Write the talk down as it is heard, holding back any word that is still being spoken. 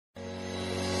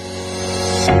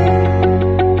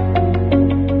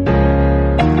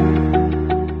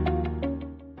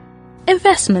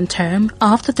Investment term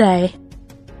of the day: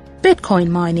 Bitcoin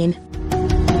mining.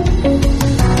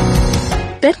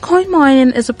 Bitcoin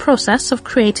mining is a process of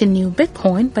creating new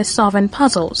Bitcoin by solving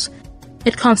puzzles.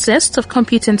 It consists of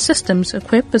computing systems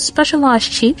equipped with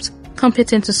specialized chips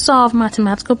computing to solve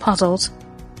mathematical puzzles.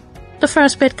 The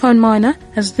first Bitcoin miner,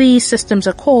 as these systems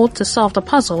are called to solve the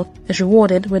puzzle, is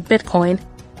rewarded with Bitcoin.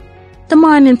 The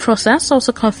mining process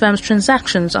also confirms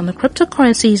transactions on the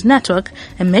cryptocurrency's network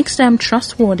and makes them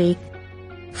trustworthy.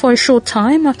 For a short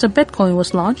time after Bitcoin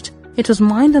was launched, it was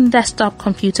mined on desktop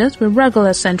computers with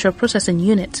regular central processing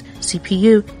units,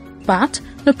 CPU, but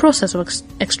the process was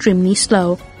extremely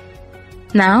slow.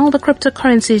 Now the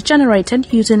cryptocurrency is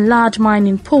generated using large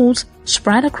mining pools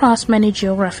spread across many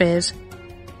geographies.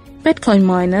 Bitcoin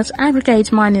miners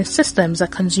aggregate mining systems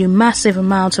that consume massive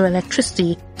amounts of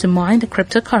electricity to mine the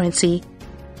cryptocurrency.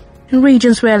 In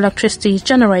regions where electricity is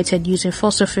generated using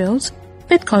fossil fuels,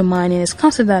 Bitcoin mining is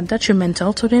considered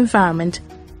detrimental to the environment.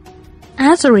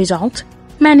 As a result,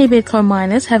 many Bitcoin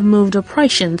miners have moved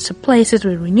operations to places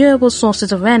with renewable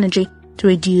sources of energy to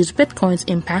reduce Bitcoin's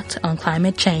impact on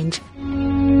climate change.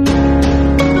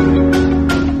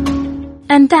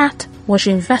 And that was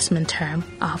your investment term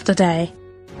of the day.